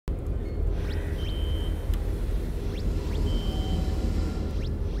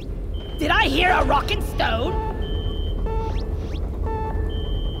Did I hear a rockin' stone?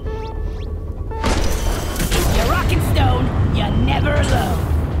 If you're rockin' stone, you're never alone.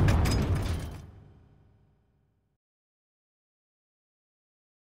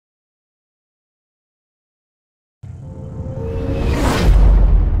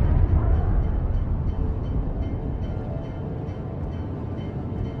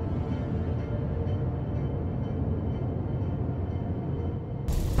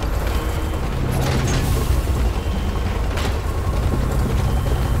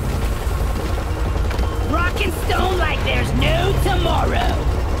 Stone like there's no tomorrow.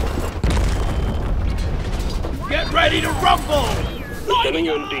 Get ready to rumble! Sending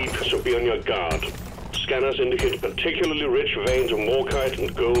you in deep, so be on your guard. Scanners indicate particularly rich veins of morkite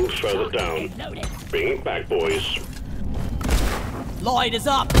and gold further down. Bring it back, boys. Lloyd is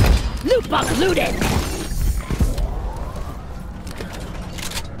up. Loot box looted.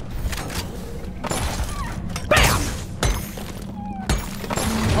 Bam!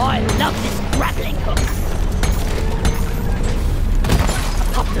 Oh, I love this grappling hook.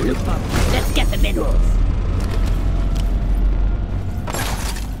 Pop the loot box. Let's get the minerals.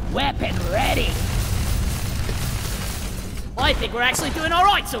 Weapon ready. I think we're actually doing all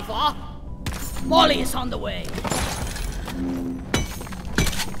right so far. Molly is on the way.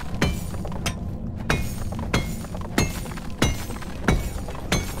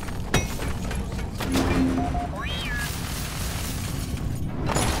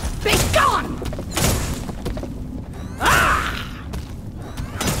 Be gone! Ah!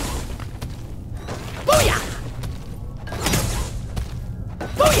 Booyah!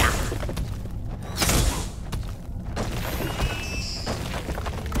 Booyah!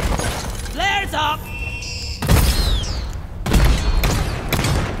 Flares up!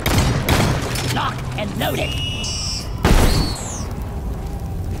 Locked and loaded.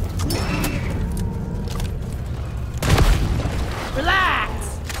 Relax!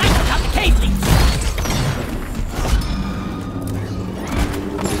 I can cut the casings!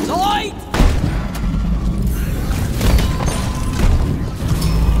 Lloyd!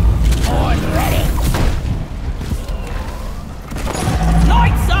 Horn ready!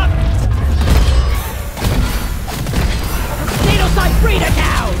 Lights up! Potato side breeder down!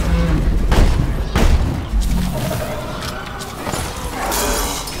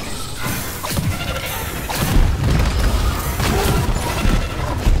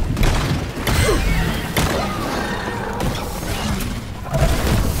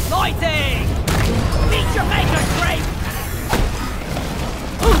 Lighting! Meet your maker, Drake!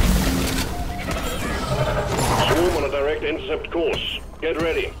 Swarm on a direct intercept course. Get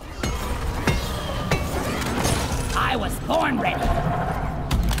ready. I was born ready.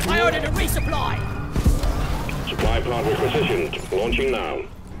 I ordered a resupply. Supply pod requisitioned. Launching now.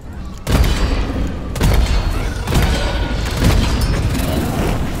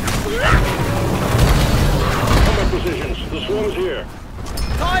 Combat positions. The swarm's here.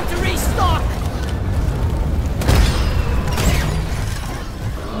 Time to restock.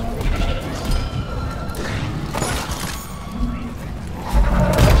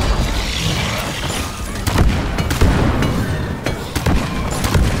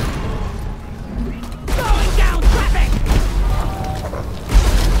 Going down traffic.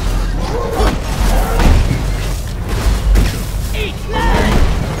 Eat land.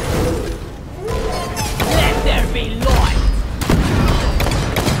 Let there be light.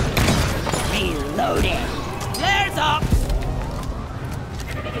 Reloading. Flares up.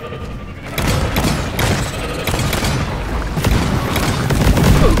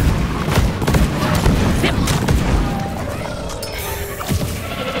 Zip.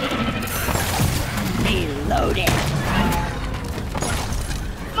 Reloading.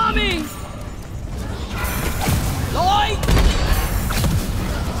 Mommy. Lloyd.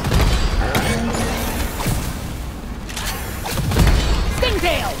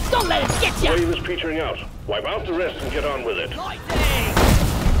 Stingtail. Don't let it get ya. Wave is petering out. Wipe out the rest and get on with it. Lighting.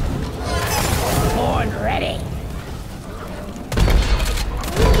 Horn ready.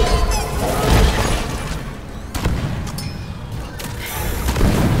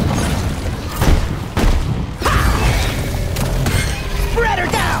 Spreader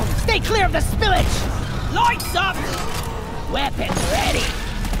down! Stay clear of the spillage! Lights up! Weapon ready!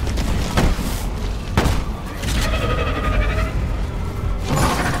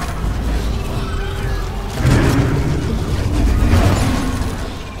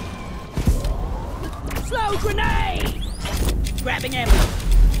 Slow grenade! Grabbing ammo.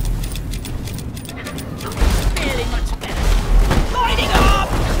 Feeling much better. Lighting up!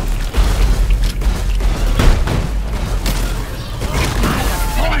 I was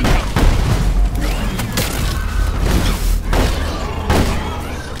born ready.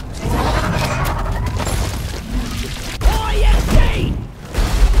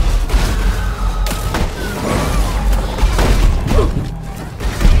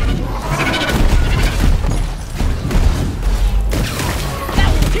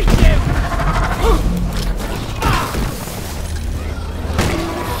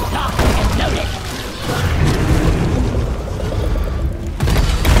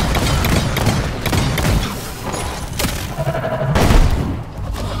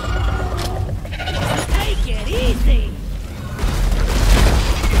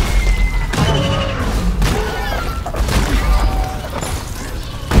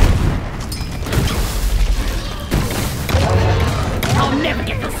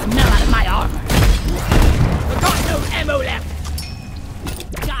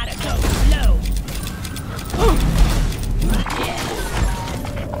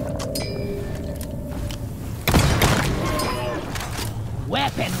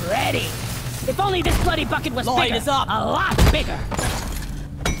 only this bloody bucket was Light bigger, is up. a lot bigger.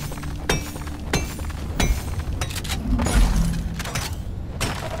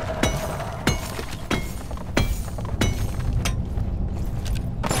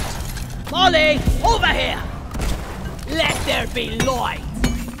 Molly, over here! Let there be light!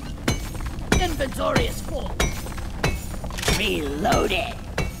 Inventory is full. Reload it.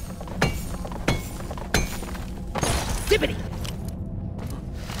 Tippity.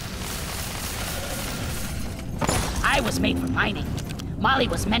 I was made for mining. Molly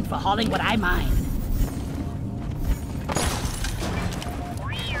was meant for hauling what I mine.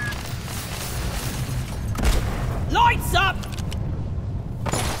 Lights up!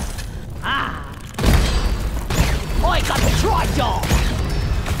 Ah! I got the tri-jaw!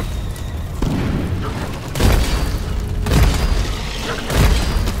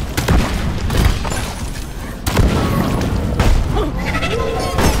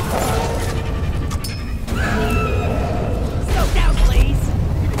 Slow down, please!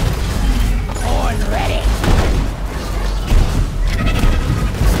 Horn ready!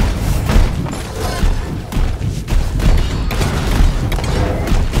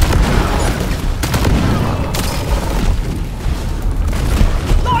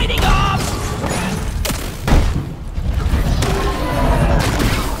 Lighting up!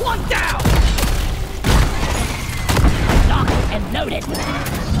 One down! Locked and loaded!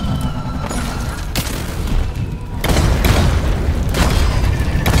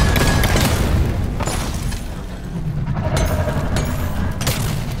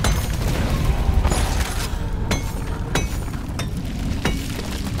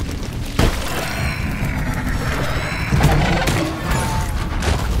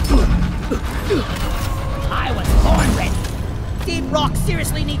 I was born ready! Team Rock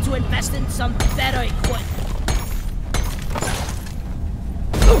seriously need to invest in some better equipment.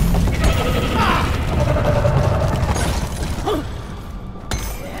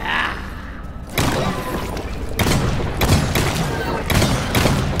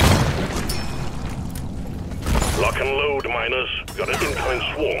 Lock and load, miners. Got an incoming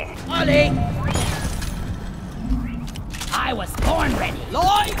swarm. Molly! I was born ready!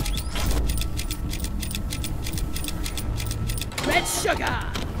 Light! Red sugar!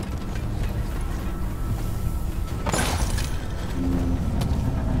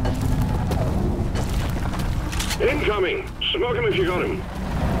 Incoming! Smoke him if you got him.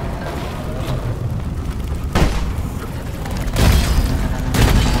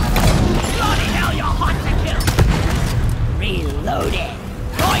 Bloody hell, you're hot to kill! Reload it!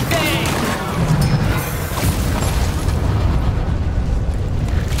 Lighting!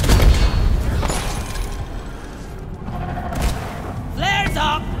 Flares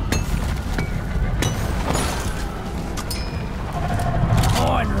up!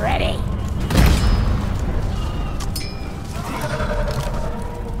 Horn ready!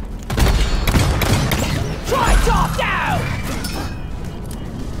 Tri-top down!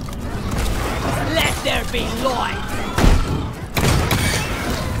 Let there be light!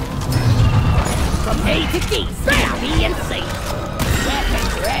 From A to D, B and C.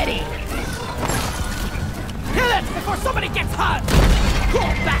 Weapons ready! Kill it before somebody gets hurt!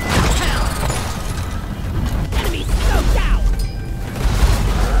 Crawl back to town! Enemy stoked out!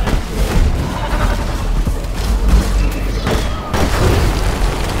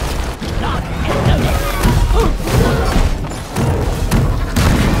 Lock and loaded!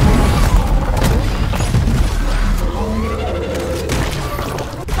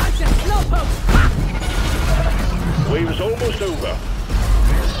 Bunch of slowpokes! Wave's almost over.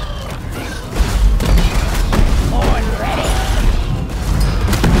 Horn ready!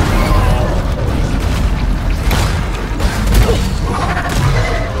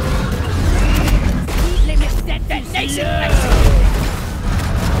 Speed limit set detonation!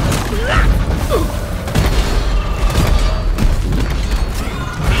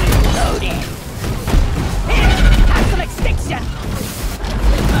 Reloaded! Cancel extinction!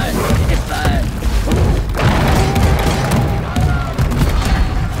 It burns!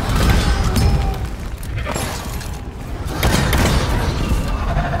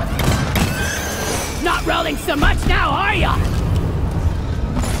 Not rolling so much now, are ya?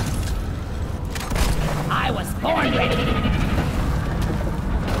 I was born ready!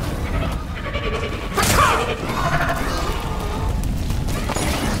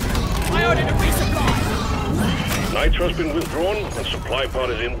 I ordered a resupply! Nitro's been withdrawn and supply pod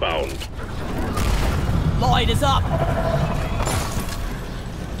is inbound. Light is up!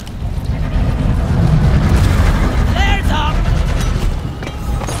 Flares up!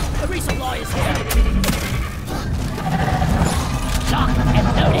 The resupply is here! Locked and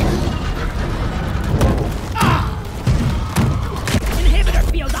loaded!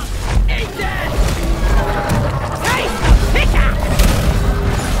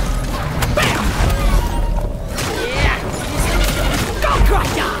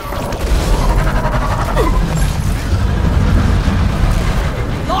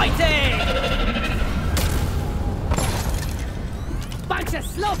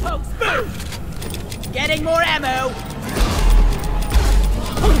 Getting more ammo!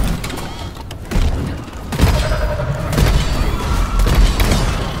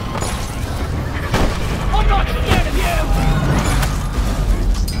 I'm not scared of you!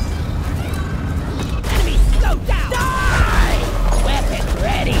 Enemy slowed down! Die! Weapon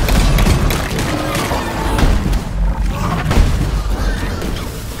ready!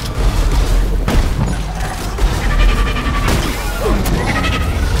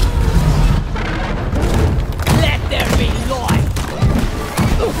 Let there be light!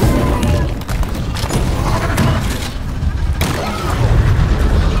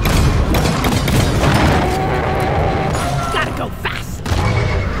 Gotta go fast!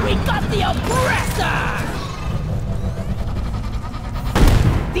 We got the oppressor!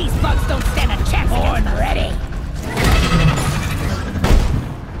 These bugs don't stand a chance against us. Ready!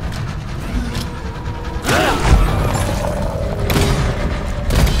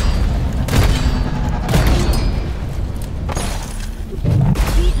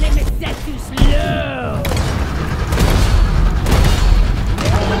 Speed limit set too slow!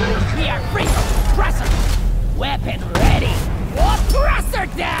 We are free from oppressor! Weapon ready! Oppressor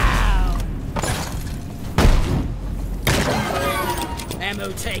down!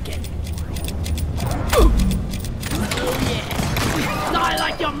 Ammo taken. Oh yeah! Die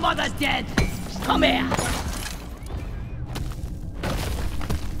like your mother's dead! Come here!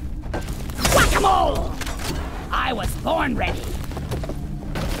 Whack-a-mole! I was born ready!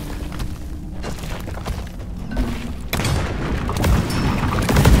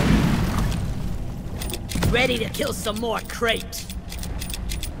 Ready to kill some more crate.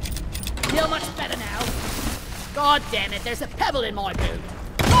 Feel much better now. God damn it, there's a pebble in my boot.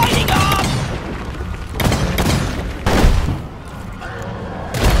 Lighting up!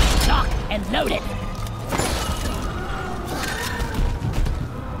 Lock and load it.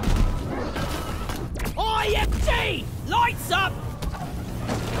 IFG! Lights up!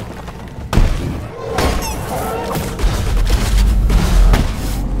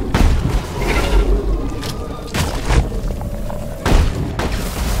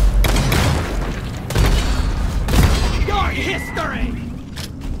 History!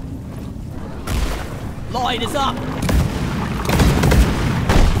 Light is up!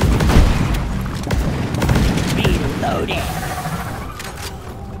 Reloading!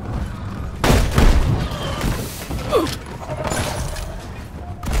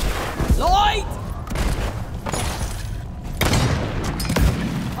 Light!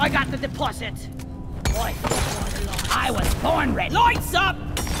 I got the deposit! I was born ready! Lights up!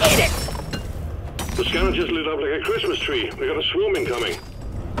 Eat it! The scanner just lit up like a Christmas tree. We got a swarm incoming.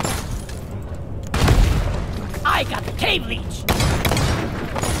 I got the cave leech!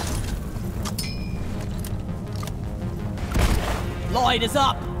 Light is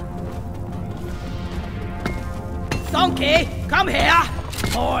up! Donkey, come here!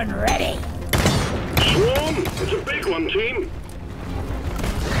 Born ready! Swarm? It's a big one, team.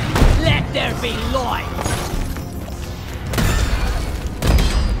 Let there be light!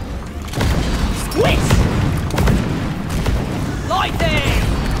 Squish! Lighting!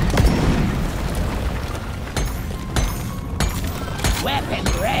 Weapon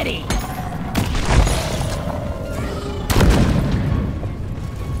ready!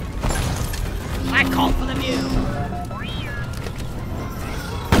 I call for the mule!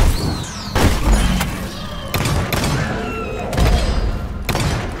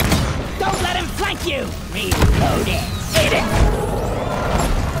 Don't let him flank you! Reload it! Hit it!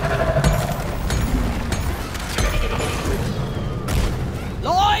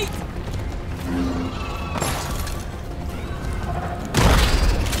 Light!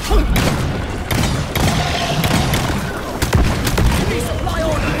 Resupply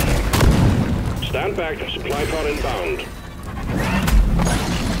order! Stand back. Supply car inbound.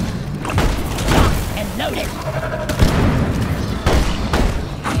 Lock and load it!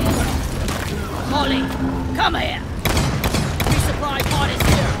 Molly, come here! Resupply pod is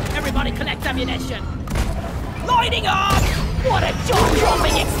here! Everybody collect ammunition! Lighting up! What a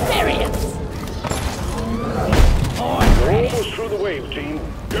jaw-dropping experience! We're almost through the wave, team.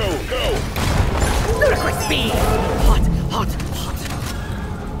 Go, go! Ludicrous speed! Hot, hot, hot!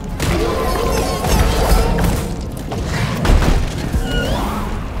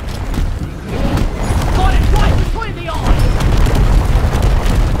 Got it right between the eyes!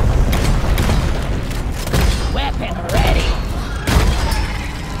 Weapon ready!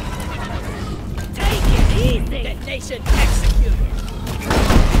 Take it easy! Detonation executed!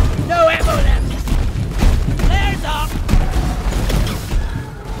 No ammo left! Flares up!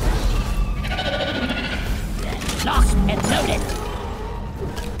 Lock and loaded!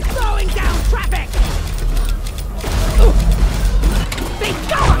 Throwing down traffic!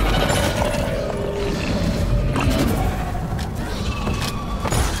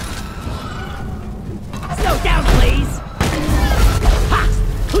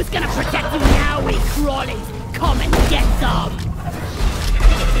 mollies! Come and get some!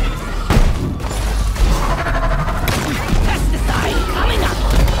 Pesticide coming up!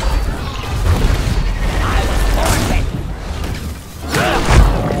 I was born ready!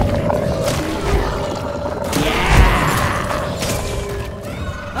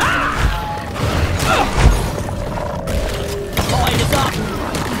 Line is up!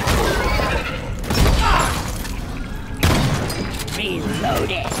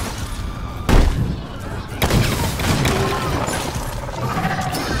 Reload it!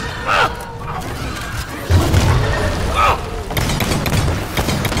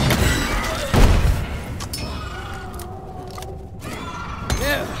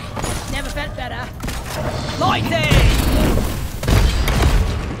 Never felt better. Lighting!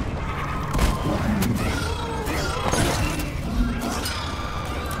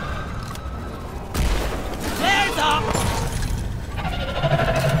 Flares up!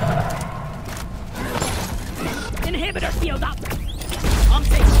 Inhibitor field up! I'm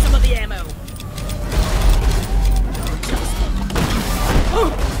taking some of the ammo.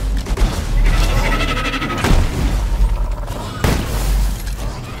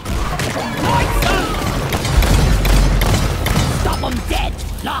 Stop them dead!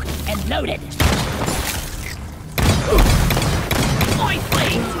 Locked and loaded! Light,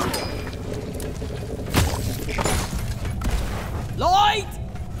 please! Light!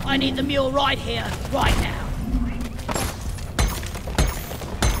 I need the mule right here, right now.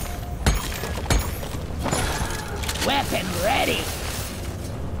 Weapon ready!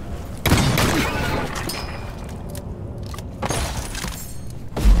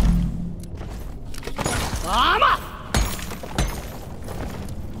 I'm up!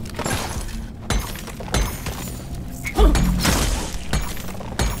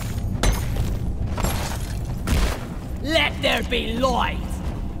 Let there be light!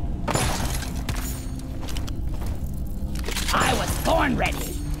 I was born ready!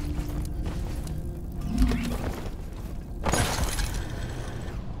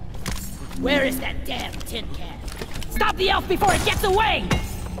 Where is that damn tin can? Stop the elf before it gets away!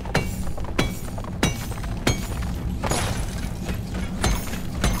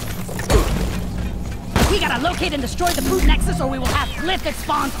 We gotta locate and destroy the food nexus or we will have lifted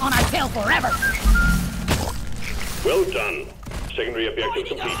spawns on our tail forever! Well done. Secondary objective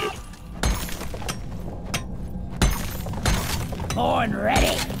completed. Born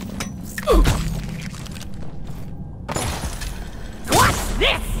ready! What's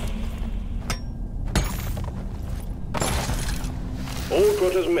this? All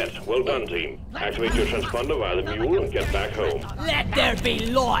quotas met. Well done, team. Activate your transponder via the mule and get back home. Let there be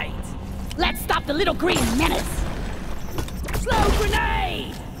light! Let's stop the little green menace! Slow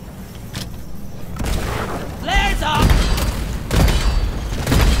grenade! Flares up!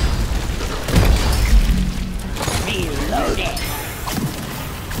 Reload it!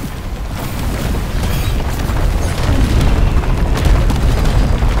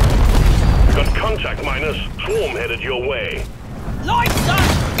 Got contact, minus. Swarm headed your way. Lights up!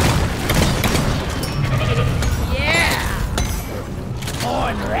 Yeah!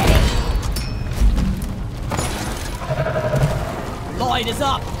 Born ready! Light is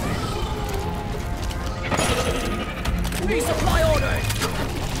up! Resupply orders!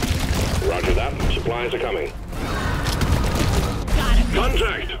 Roger that. Supplies are coming. Gotta go!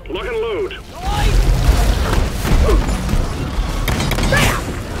 Contact! Lock and load! Light! Bam!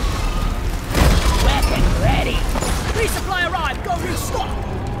 Weapon ready! Resupply arrived! Go restock!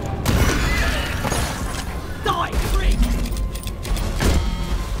 Die, freak!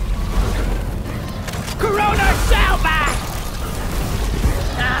 Corona shell back!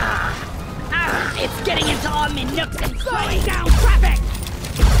 It's getting into all my nooks and slowing down traffic!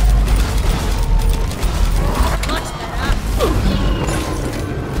 Much better.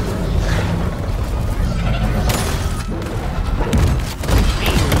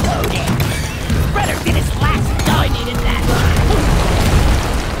 Reloading! Better get his last die needed that!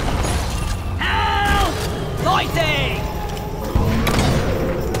 Help! Lighting!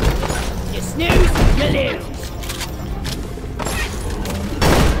 You snooze, you lose!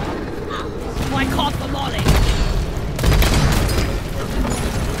 I caught the molly!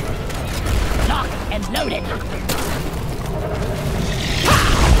 Locked and loaded!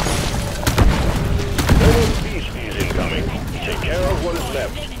 More species incoming. Take care of what is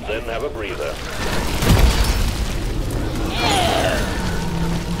left, then have a breather.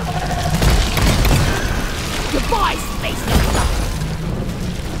 Goodbye, Space Nova!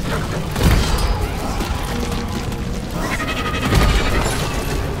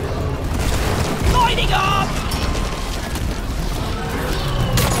 Lighting up!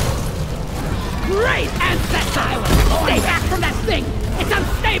 Great!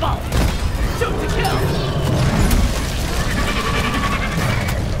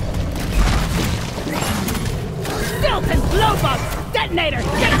 Detonator!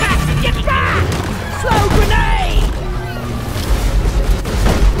 Get back! Get back! Slow grenade!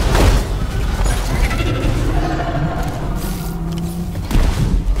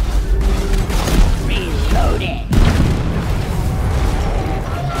 Reload it!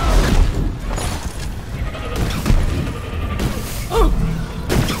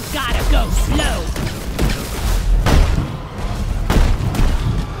 Gotta go slow!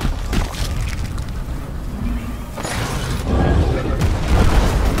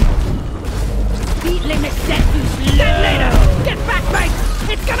 Speed limit set to slow! Detonator! Get back, mate!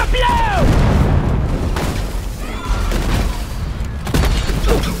 It's gonna blow!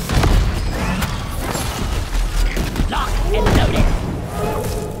 Lock and load it!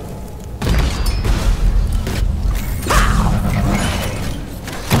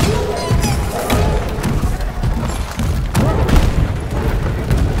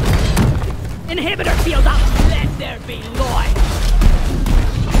 Inhibitor field up! Let there be light!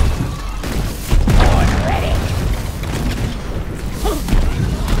 Horn ready!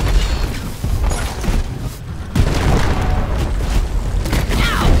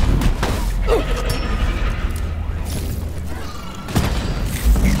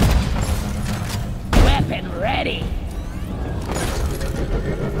 Weapon ready!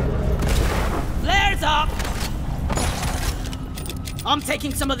 Flares up! I'm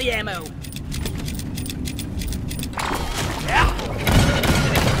taking some of the ammo.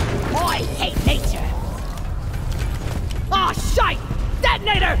 I hate nature! Ah, shite!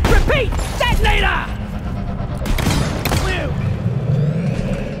 Detonator! Repeat! Detonator! Woo!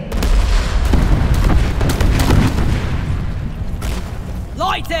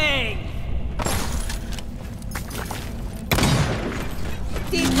 Lighting!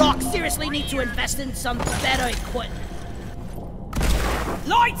 Deep Rock seriously need to invest in some better equipment.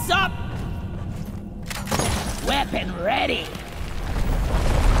 Lights up! Weapon ready!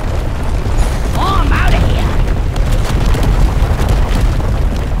 I'm out of here!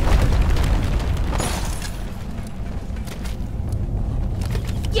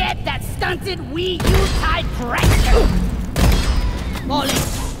 Get that stunted Wii U-type pressure! Molly,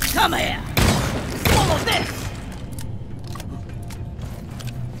 come here! Follow this!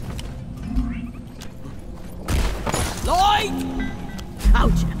 Light!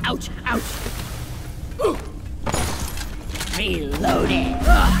 Ouch, ouch, ouch! Reload it!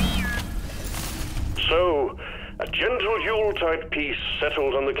 So, a gentle Yule-type piece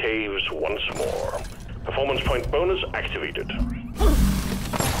settled on the caves once more. Performance point bonus activated.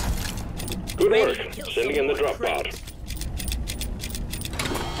 Good work. Sending in the drop pod.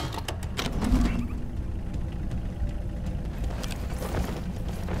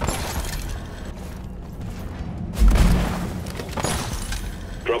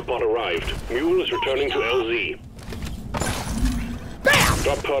 Drop pod arrived. Mule is returning to LZ. Bam!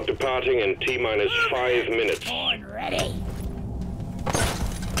 Drop pod departing in T-minus 5 minutes. Horn ready!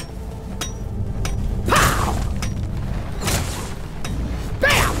 Pow!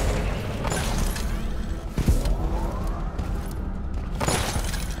 Bam!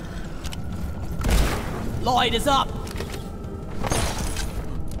 Light is up!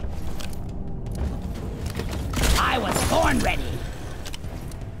 I was horn ready!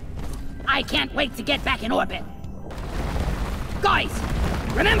 I can't wait to get back in orbit! Guys!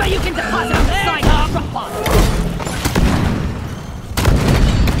 Remember you can deposit on the side of the drop pod!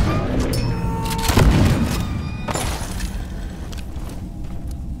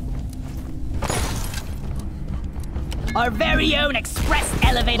 Our very own express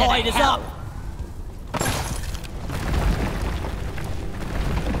elevator Light to is hell. up!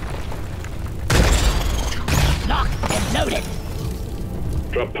 Lock and load it!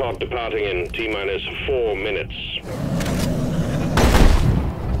 Drop pod departing in T-minus 4 minutes.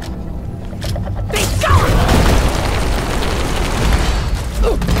 Be gone!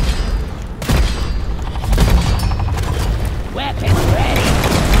 Weapon ready!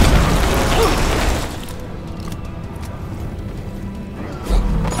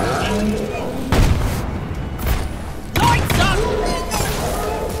 Lights up!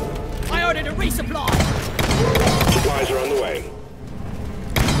 I ordered a resupply! Supplies are on the way.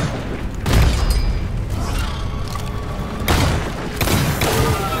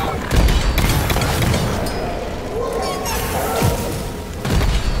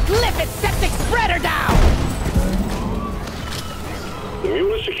 Lift it, septic spreader down! The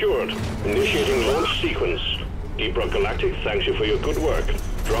mule is secured. Initiating launch sequence. Deep Rock Galactic thanks you for your good work.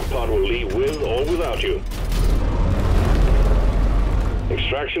 Drop pod will leave with or without you.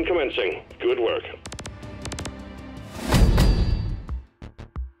 Extraction commencing. Good work.